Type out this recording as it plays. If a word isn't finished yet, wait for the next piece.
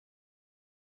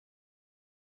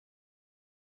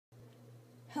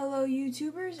Hello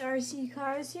YouTubers, RC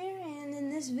Cars here, and in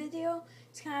this video,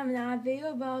 it's kind of an odd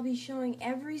video, but I'll be showing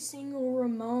every single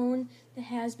Ramone that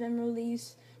has been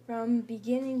released from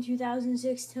beginning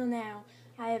 2006 till now.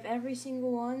 I have every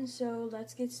single one, so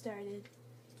let's get started.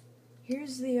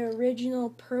 Here's the original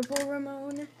purple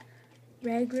Ramone,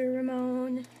 regular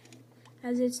Ramone,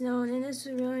 as it's known, and this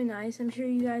is really nice. I'm sure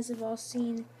you guys have all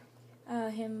seen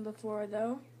him before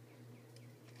though.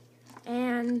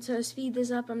 And to speed this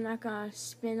up, I'm not going to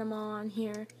spin them all on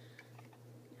here.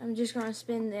 I'm just going to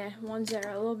spin the ones that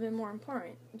are a little bit more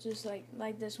important, just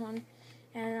like this one.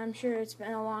 And I'm sure it's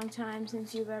been a long time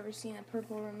since you've ever seen a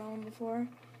purple Ramone before.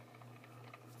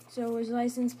 So his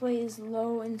license plate is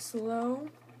low and slow.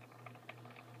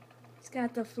 It's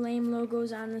got the flame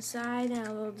logos on the side and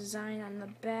a little design on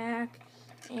the back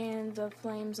and the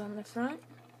flames on the front.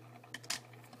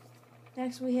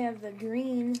 Next we have the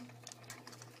green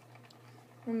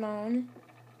Ramone,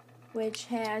 which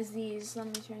has these, let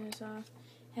me turn this off,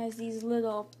 has these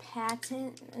little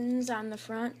patents on the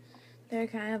front. They're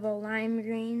kind of a lime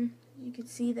green. You can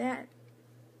see that.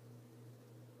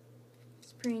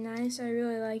 It's pretty nice. I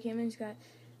really like him. He's got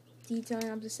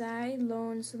detailing up the side, low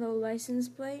and slow license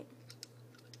plate.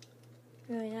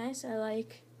 Really nice. I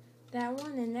like that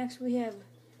one. And next we have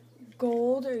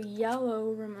gold or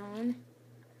yellow Ramone.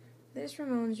 This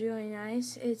Ramone's really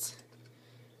nice. It's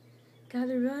got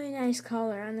a really nice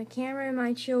color. On the camera it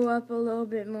might show up a little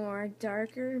bit more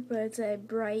darker, but it's a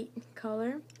bright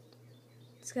color.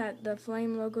 It's got the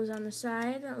flame logos on the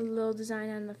side, a little design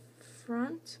on the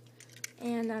front,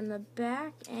 and on the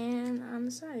back, and on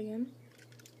the side again.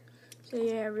 So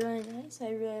yeah, really nice. I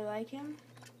really like him.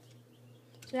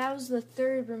 So that was the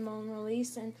third Ramone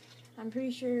release, and I'm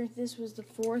pretty sure this was the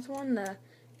fourth one, the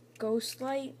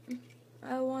Ghostlight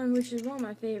one, which is one of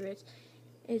my favorites.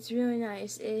 It's really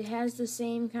nice. It has the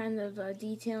same kind of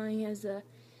detailing as the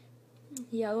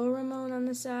yellow Ramone on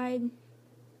the side,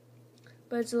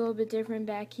 but it's a little bit different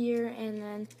back here, and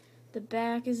then the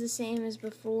back is the same as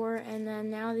before, and then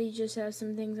now they just have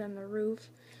some things on the roof,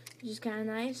 which is kind of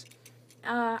nice.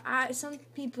 Some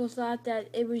people thought that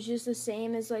it was just the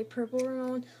same as like purple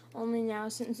Ramone, only now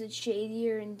since it's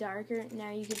shadier and darker,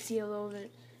 now you can see a little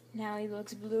bit, now he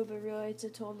looks blue, but really it's a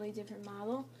totally different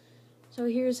model. So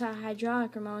here's a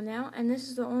hydraulic Ramone now, and this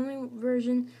is the only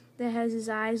version that has his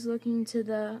eyes looking to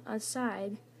the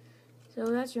side. So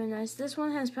that's really nice. This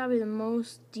one has probably the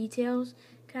most details.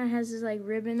 Kind of has this like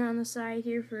ribbon on the side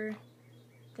here for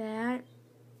that,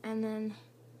 and then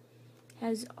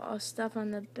has all stuff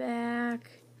on the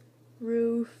back,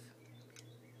 roof.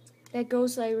 That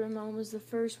Ghostlight Ramone was the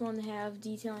first one to have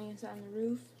detailing on the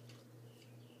roof.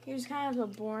 Here's kind of a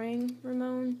boring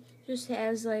Ramone. Just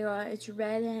has like it's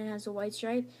red and it has a white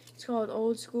stripe. It's called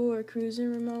Old School or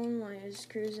Cruising Ramone when it's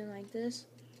cruising like this.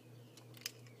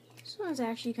 This one's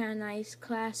actually kind of nice,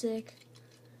 classic,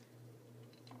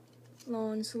 low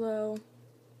and slow.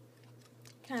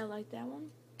 Kind of like that one.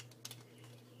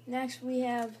 Next we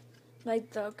have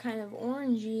like the kind of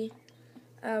orangey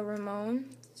Ramone.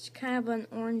 It's kind of an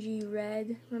orangey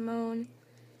red Ramone.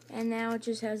 And now it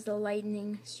just has the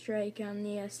lightning strike on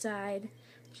the side,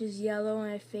 which is yellow,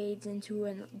 and it fades into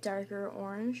a darker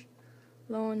orange.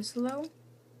 Low and slow.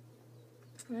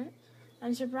 Right.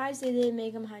 I'm surprised they didn't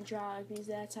make him hydraulic, because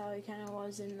that's how he kind of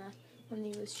was in the when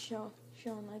he was shown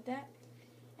like that.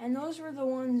 And those were the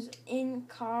ones in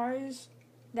cars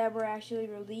that were actually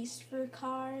released for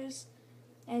cars.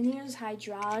 And here's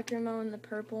hydraulic Ramone, the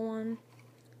purple one,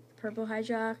 purple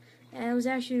hydraulic. And it was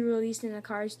actually released in the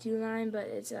Cars 2 line, but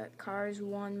it's a Cars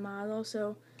 1 model,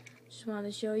 so just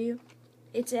wanted to show you.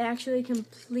 It's actually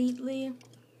completely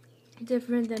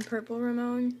different than purple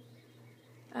Ramone.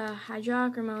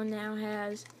 Hydraulic Ramone now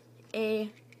has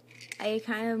a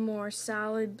kind of more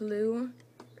solid blue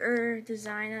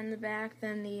design on the back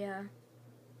than the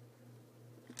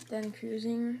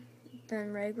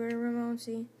than regular Ramone.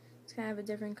 See? It's kind of a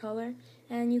different color,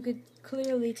 and you could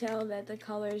clearly tell that the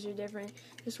colors are different.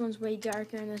 This one's way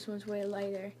darker and this one's way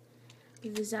lighter. The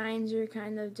designs are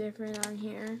kind of different on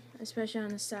here, especially on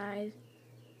the side,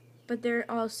 but they're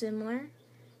all similar.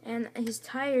 And his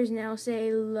tires now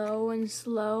say low and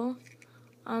slow,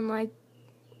 unlike,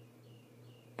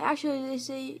 actually they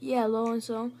say, yeah, low and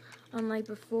slow, unlike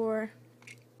before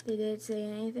they didn't say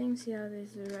anything. See how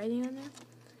there's the writing on there?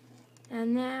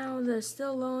 And now the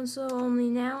still low and slow, only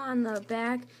now on the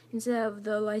back, instead of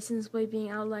the license plate being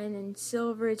outlined in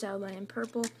silver, it's outlined in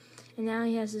purple. And now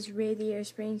he has this radiator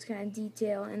springs kind of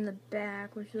detail in the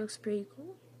back, which looks pretty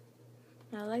cool.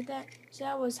 I like that. So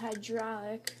that was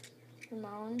hydraulic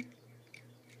Ramone.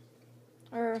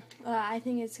 Or I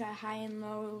think it's got high and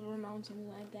low Ramone,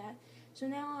 something like that. So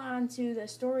now on to the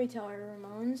Storyteller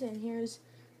Ramones, and here's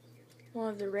one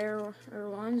of the rarer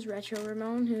ones, Retro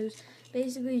Ramone, who's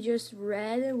basically just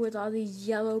red with all these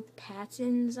yellow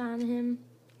patterns on him.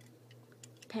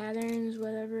 Patterns,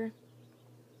 whatever.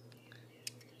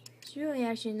 It's really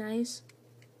actually nice.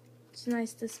 It's a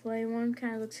nice display one.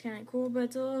 Kind of looks kind of cool, but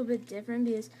it's a little bit different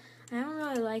because I don't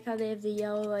really like how they have the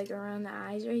yellow like around the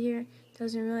eyes right here. It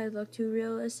doesn't really look too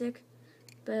realistic,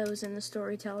 but it was in the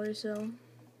Storyteller, so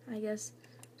I guess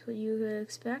that's what you could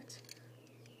expect.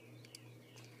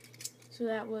 So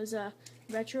that was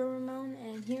Retro Ramone,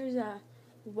 and here's a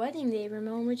Wedding Day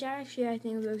Ramone, which actually I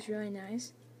think looks really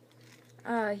nice.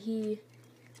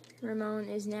 Ramone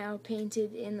is now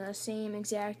painted in the same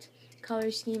exact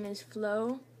color scheme as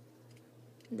Flo.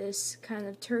 This kind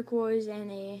of turquoise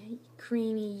and a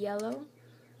creamy yellow.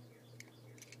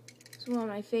 It's one of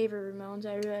my favorite Ramones.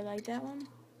 I really like that one.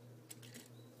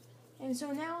 And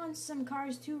so now on some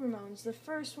Cars 2 Ramones. The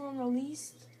first one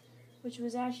released, which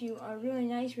was actually a really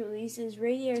nice release, is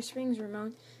Radiator Springs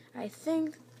Ramone. I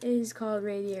think it is called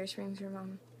Radiator Springs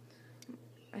Ramone.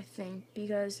 I think,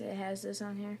 because it has this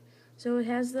on here. So it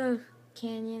has the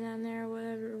canyon on there or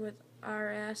whatever with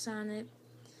RS on it.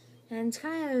 And it's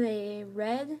kind of a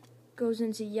red, goes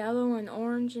into yellow and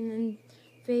orange, and then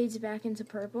fades back into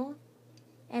purple.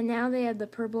 And now they have the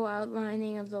purple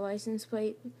outlining of the license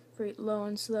plate for low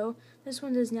and slow. This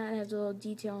one does not have the little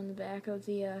detail in the back of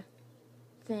the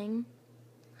thing.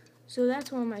 So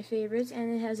that's one of my favorites,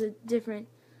 and it has a different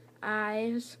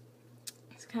eyes.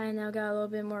 It's kind of now got a little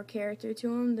bit more character to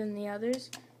them than the others.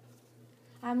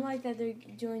 I like that they're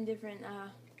doing different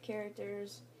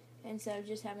characters instead of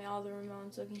just having all the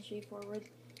Ramones looking straightforward.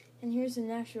 And here's the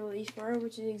next release for it,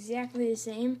 which is exactly the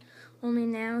same, only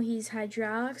now he's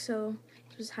hydraulic, so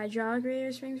it was hydraulic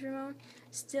Radiator Springs Ramone.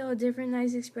 Still a different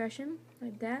nice expression,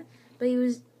 like that. But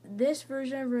this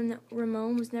version of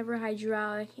Ramone was never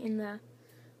hydraulic in the,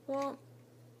 well,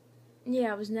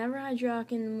 yeah, it was never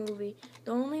hydraulic in the movie.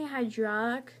 The only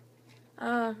hydraulic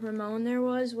Ramone there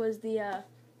was the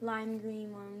lime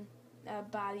green one,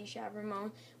 Body Shop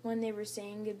Ramone, when they were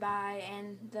saying goodbye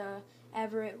and the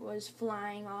Everett was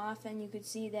flying off, and you could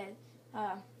see that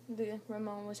the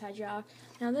Ramone was hydraulic.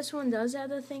 Now this one does have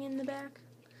the thing in the back,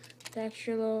 the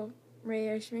extra little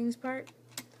Radiator Springs part.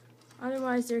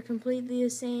 Otherwise, they're completely the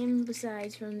same,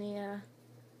 besides from the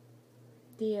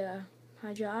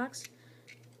hydraulics.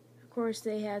 Of course,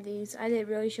 they have these. I didn't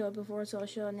really show it before, so I'll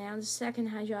show it now. The second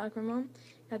hydraulic Ramone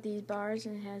got these bars,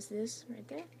 and it has this right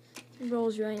there. It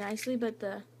rolls really nicely, but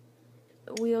the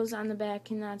wheels on the back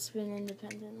cannot spin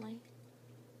independently.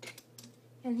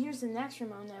 And here's the next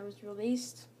Ramone that was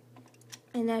released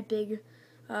in that big,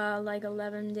 like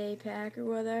 11-day pack or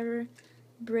whatever.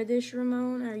 British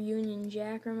Ramone or Union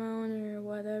Jack Ramone or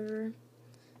whatever.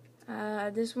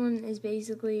 This one is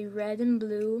basically red and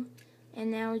blue,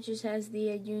 and now it just has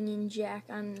the Union Jack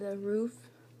on the roof.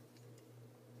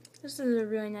 This is a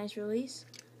really nice release.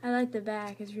 I like the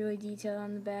back. It's really detailed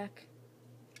on the back.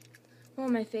 One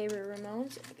of my favorite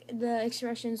Ramones. The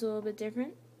expression's a little bit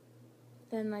different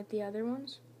than like the other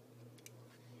ones.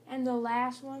 And the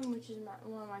last one, which is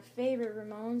one of my favorite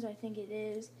Ramones, I think it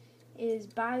is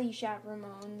Body Shop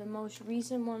Ramone, the most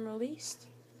recent one released.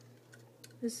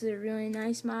 This is a really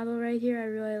nice model right here. I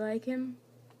really like him.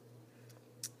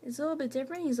 It's a little bit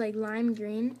different. He's like lime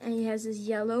green, and he has this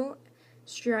yellow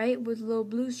stripe with little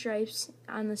blue stripes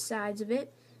on the sides of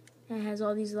it. And it has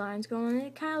all these lines going in it.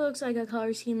 It kind of looks like a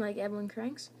color scheme like Evelyn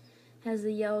Crank's. It has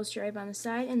the yellow stripe on the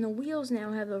side, and the wheels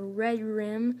now have a red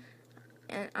rim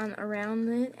around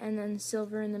it, and then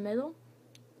silver in the middle.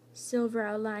 Silver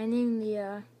outlining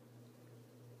the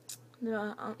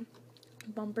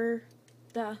bumper,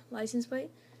 the license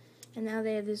plate. And now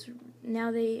they have this.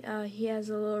 Now he has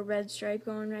a little red stripe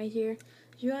going right here.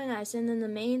 It's really nice. And then the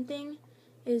main thing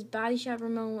is Body Shop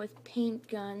Ramone with paint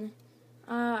gun.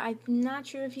 I'm not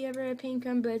sure if he ever had a paint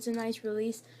gun, but it's a nice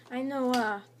release. I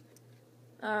know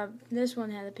this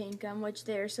one had a paint gun, which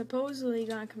they're supposedly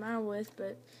gonna come out with,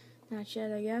 but not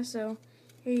yet, I guess. So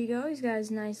here you go. He's got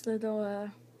his nice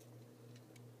little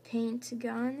paint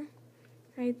gun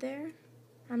right there.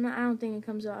 I don't think it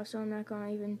comes off, so I'm not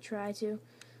gonna even try to.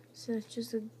 So it's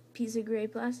just a piece of gray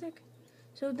plastic.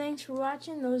 So thanks for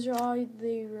watching. Those are all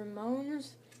the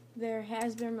Ramones there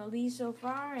has been released so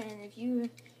far, and if you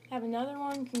have another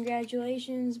one,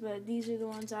 congratulations, but these are the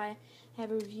ones I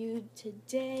have reviewed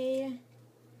today,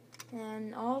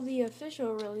 and all the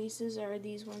official releases are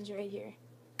these ones right here.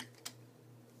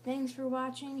 Thanks for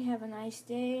watching. Have a nice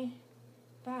day.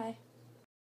 Bye.